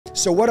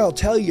So what I'll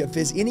tell you, if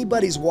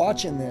anybody's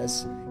watching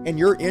this and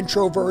you're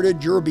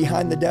introverted, you're a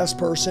behind the desk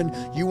person,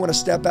 you want to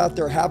step out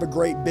there, have a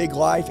great big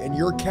life, and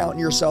you're counting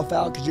yourself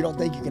out because you don't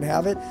think you can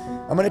have it,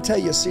 I'm going to tell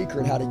you a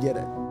secret how to get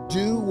it.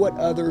 Do what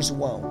others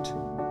won't.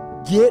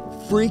 Get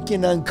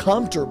freaking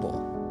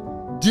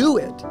uncomfortable. Do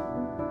it.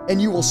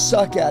 And you will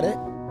suck at it.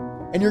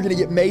 And you're going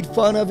to get made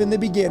fun of in the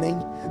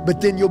beginning, but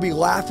then you'll be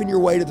laughing your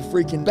way to the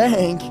freaking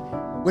bank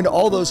when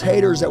all those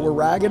haters that were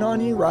ragging on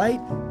you,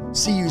 right,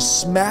 see you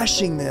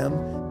smashing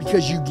them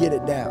because you get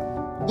it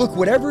down. Look,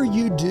 whatever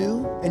you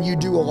do, and you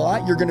do a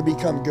lot, you're going to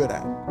become good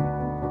at.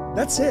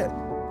 That's it.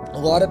 A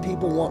lot of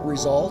people want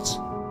results,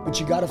 but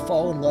you got to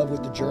fall in love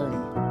with the journey.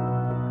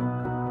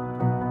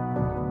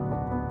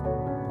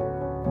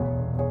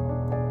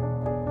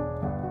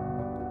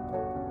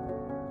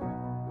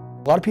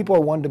 A lot of people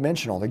are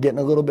one-dimensional. They're getting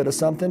a little bit of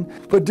something.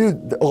 But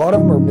dude, a lot of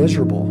them are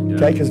miserable,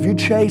 okay? Because if you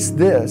chase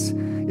this,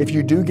 if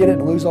you do get it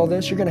and lose all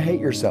this, you're gonna hate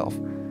yourself.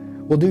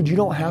 Well, dude, you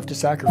don't have to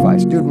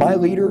sacrifice. Dude, my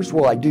leaders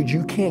were like, dude,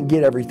 you can't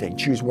get everything.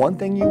 Choose one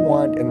thing you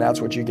want and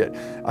that's what you get.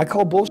 I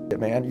call bullshit,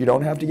 man. You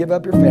don't have to give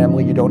up your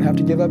family. You don't have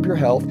to give up your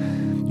health.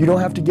 You don't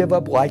have to give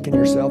up liking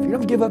yourself. You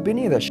don't have to give up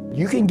any of that shit.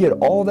 You can get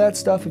all that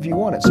stuff if you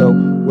want it. So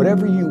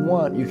whatever you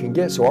want, you can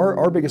get. So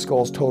our biggest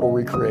goal is total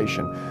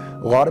recreation.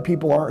 A lot of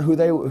people aren't who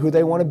they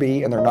want to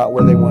be, and they're not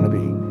where they want to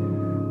be.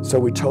 So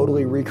we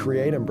totally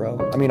recreate them,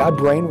 bro. I mean, I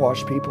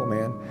brainwash people,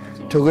 man,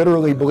 to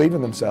literally believe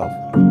in themselves.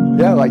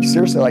 Yeah, like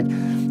seriously,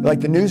 like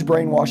the news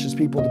brainwashes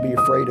people to be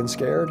afraid and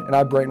scared, and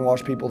I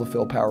brainwash people to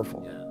feel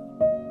powerful.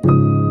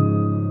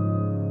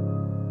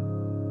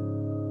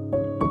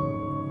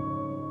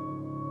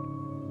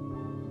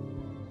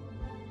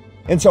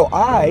 And so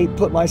I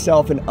put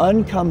myself in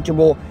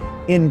uncomfortable,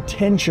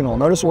 intentional,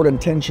 notice the word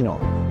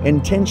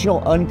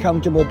intentional,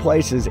 uncomfortable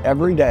places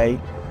every day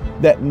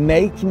that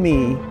make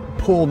me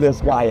pull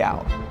this guy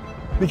out.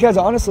 Because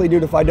honestly,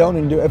 dude, if I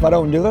don't do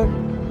it,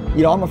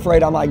 you know, I'm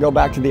afraid I might go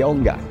back to the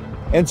old guy.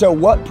 And so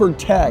what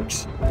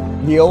protects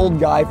the old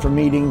guy from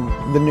meeting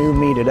the new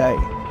me today?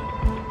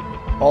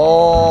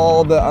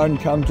 All the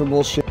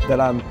uncomfortable shit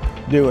that I'm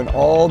doing,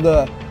 all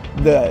the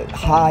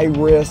high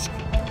risk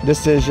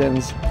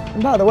decisions.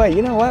 And by the way,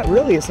 you know what?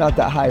 Really, it's not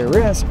that high a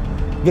risk.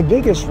 The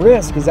biggest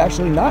risk is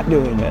actually not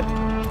doing it.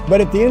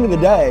 But at the end of the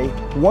day,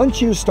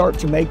 once you start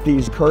to make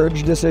these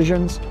courage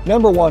decisions,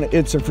 number one,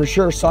 it's a for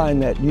sure sign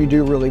that you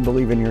do really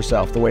believe in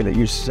yourself the way that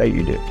you say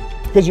you do.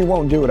 Because you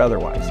won't do it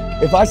otherwise.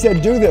 If I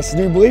said, do this,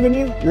 do you believe in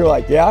you? You're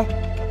like, yeah,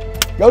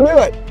 go do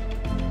it.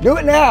 Do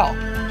it now.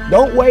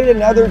 Don't wait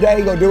another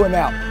day, go do it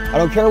now. I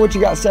don't care what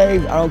you got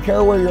saved. I don't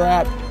care where you're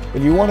at.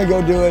 If you want to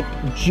go do it,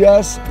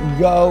 just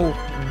go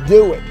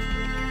do it.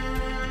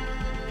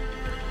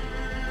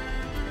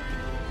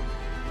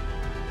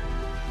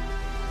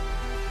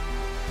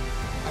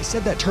 I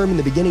said that term in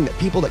the beginning, that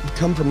people that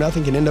come from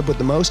nothing can end up with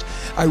the most.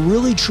 I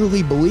really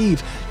truly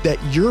believe that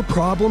your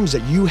problems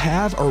that you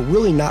have are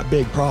really not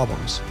big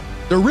problems.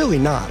 They're really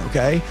not,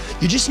 okay?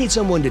 You just need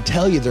someone to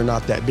tell you they're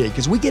not that big,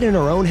 because we get in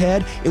our own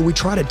head and we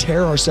try to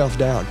tear ourselves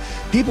down.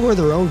 People are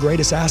their own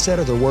greatest asset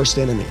or their worst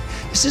enemy.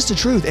 It's just the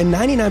truth, and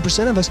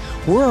 99% of us,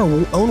 we're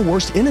our own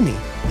worst enemy.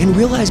 And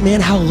realize, man,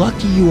 how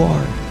lucky you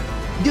are.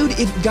 Dude,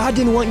 if God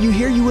didn't want you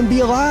here, you wouldn't be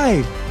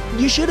alive.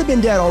 You should have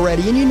been dead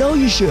already, and you know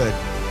you should.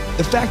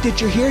 The fact that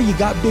you're here, you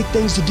got big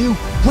things to do.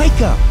 Wake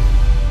up.